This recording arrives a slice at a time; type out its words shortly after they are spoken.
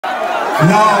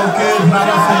No, good, not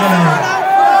a fan.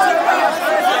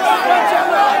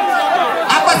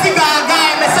 I was a guy,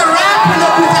 Mr. Rap, and I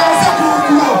was a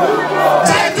cool.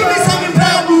 Try to give me some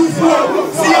brand new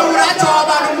food. See you right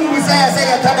about the movies. I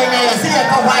say, I see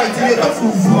a white in the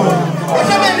food. If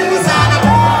I'm in the news,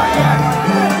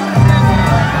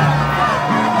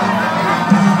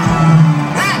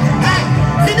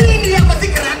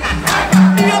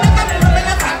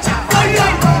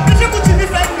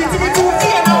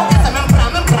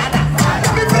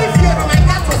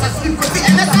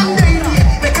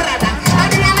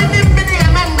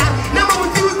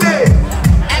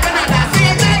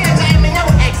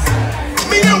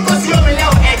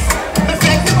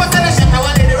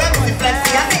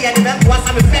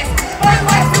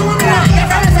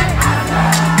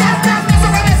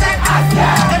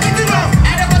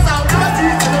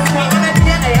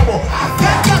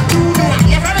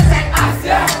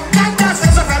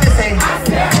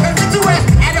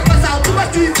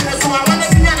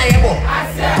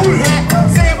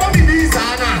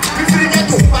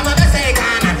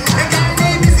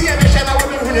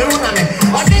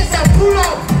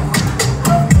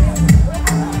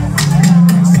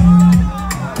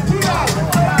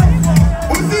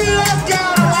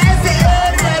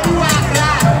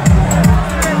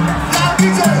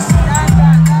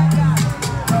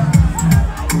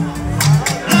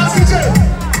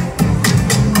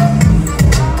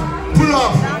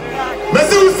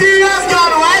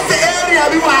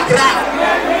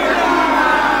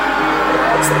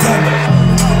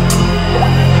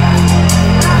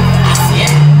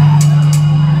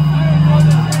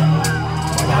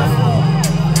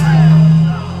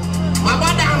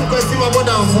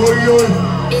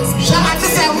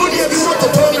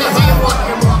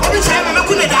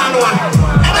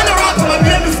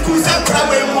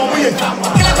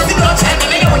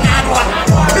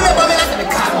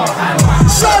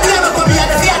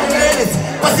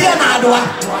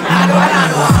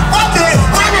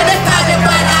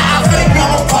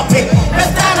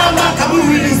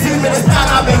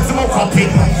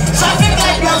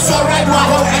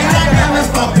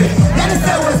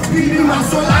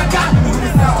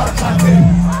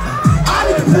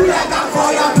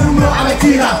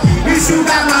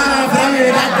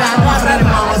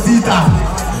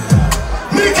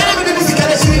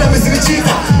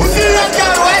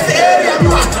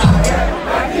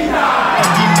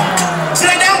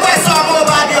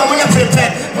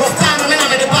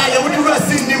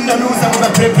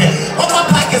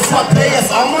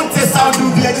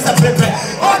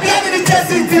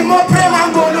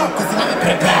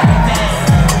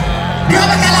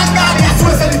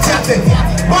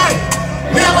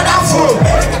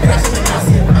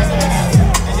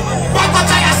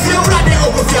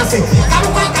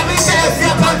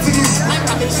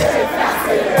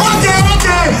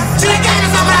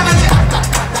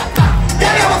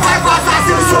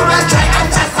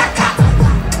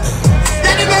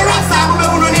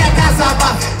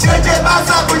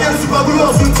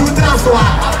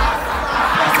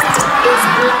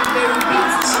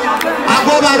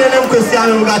 Kwesi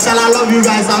Amewugu, I love you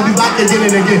guys. I'll be back again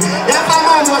and again. Yeah, come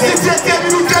on, boss. It's just 10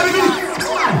 minutes. I'm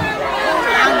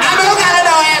a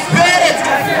Ghananews Xperience.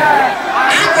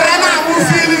 I'm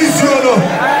Ghananews.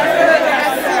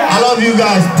 I love you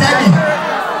guys. Teddy.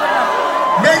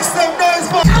 Make some noise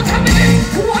for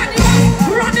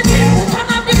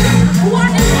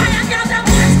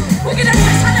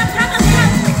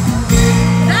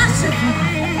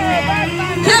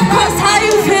how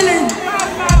you feeling?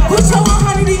 Put your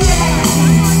 100 in your hand.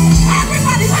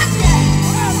 Everybody back here.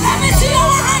 Let me see your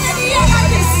 100 in your like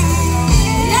this.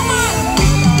 Yeah, man.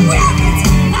 We have it.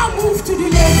 Now move to the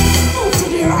left. Move to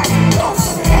the right. Move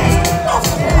to the left. Move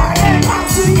to the right. Back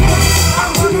to the left.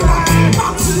 Back to the right.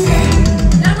 Back to the left.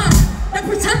 Yeah, man. They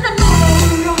pretend I'm not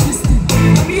doing this thing.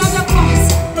 Me on the boss.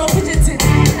 No fidgeting.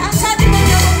 I'm starting with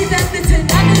your identity.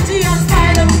 Energy and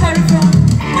style of very from.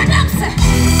 What I'm saying?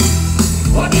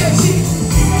 What do you see?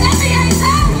 Let me hear you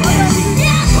say.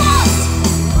 Yeah, boss.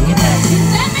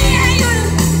 Let me hear you.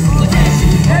 What do you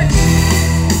see? Hey.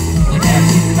 What do you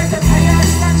see? Make the fire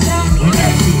expansion. What do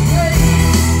you see? Hey.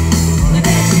 What do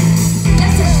you see?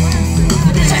 Yes, sir.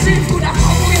 What do you see? Food at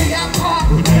home with your car.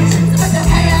 Make the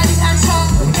fire expansion.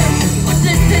 Put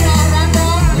this thing all around.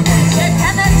 They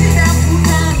cannot see that food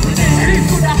now.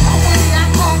 Food at home with your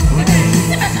car.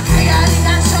 Make the fire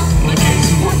expansion.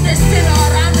 Put this thing all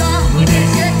around.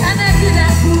 They cannot see that.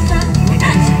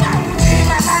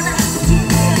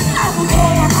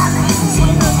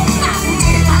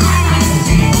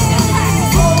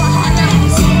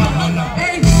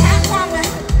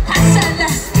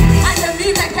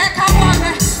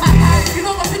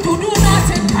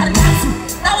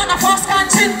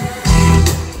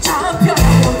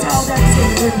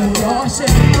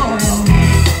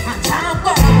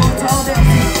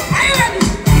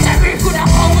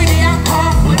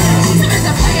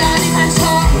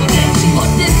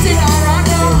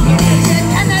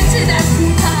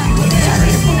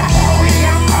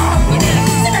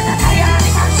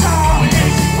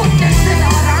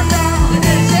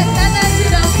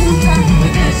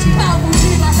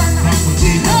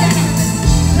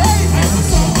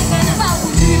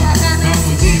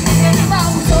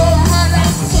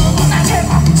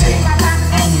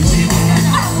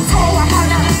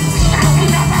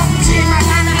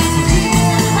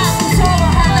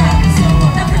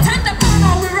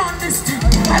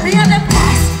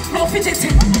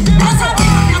 fidgeting. That's how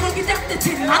I will be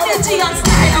deducting. I'm the G on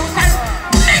style.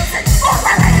 Mix it. Oh,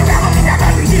 my God, you will be there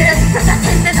every year. Because I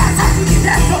take the dance out to give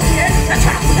them no here. The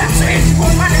track with that switch. Oh,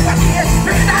 my never here.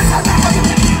 Bring the dance out to give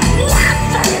them. What?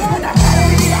 Sorry, put that power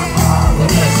in the alcohol.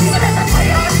 So let the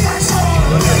fire on my show.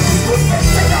 Put the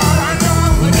fire on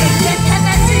the wall. Get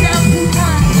energy down, put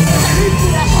on.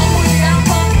 Put a home on the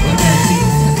alcohol.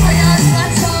 The fire on my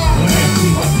show.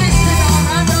 Put this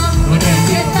on the wall.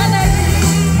 Get energy.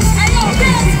 Hey, yo,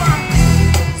 this one.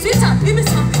 Sweetheart, give me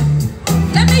something.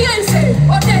 Let me hear you say,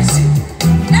 what is she?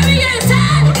 Let me hear you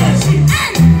say, what is she?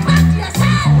 Hey, back to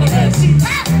yourself. What is she?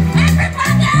 Hey,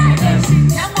 everybody. What is she?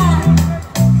 Come on.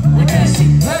 What is she?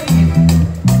 Hey.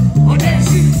 What is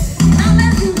she? Now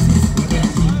let's do this.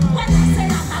 When I say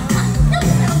I love her, you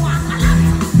say one. I love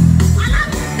her. I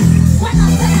love her. When I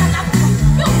say I love her,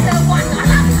 you say one. I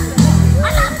love her. I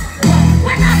love her.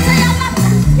 When I say I love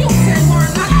her, you say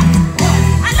one. I love her.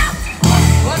 I love her.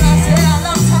 When I say I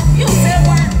love her, you say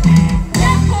one.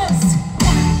 Yeah, post.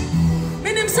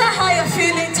 Meaning say how you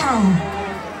feeling town.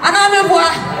 And I'm a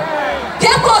boy.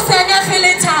 Yeah, post and you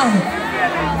feeling town.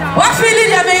 What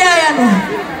feeling you may I know?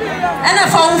 And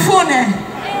if I'm phone,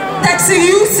 texting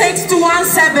you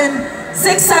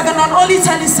 621767 on only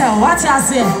telecell. What you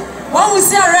say? When we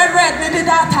say red, maybe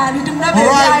that time you do not be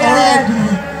red.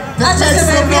 Make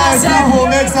some noise, people.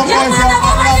 Make some noise.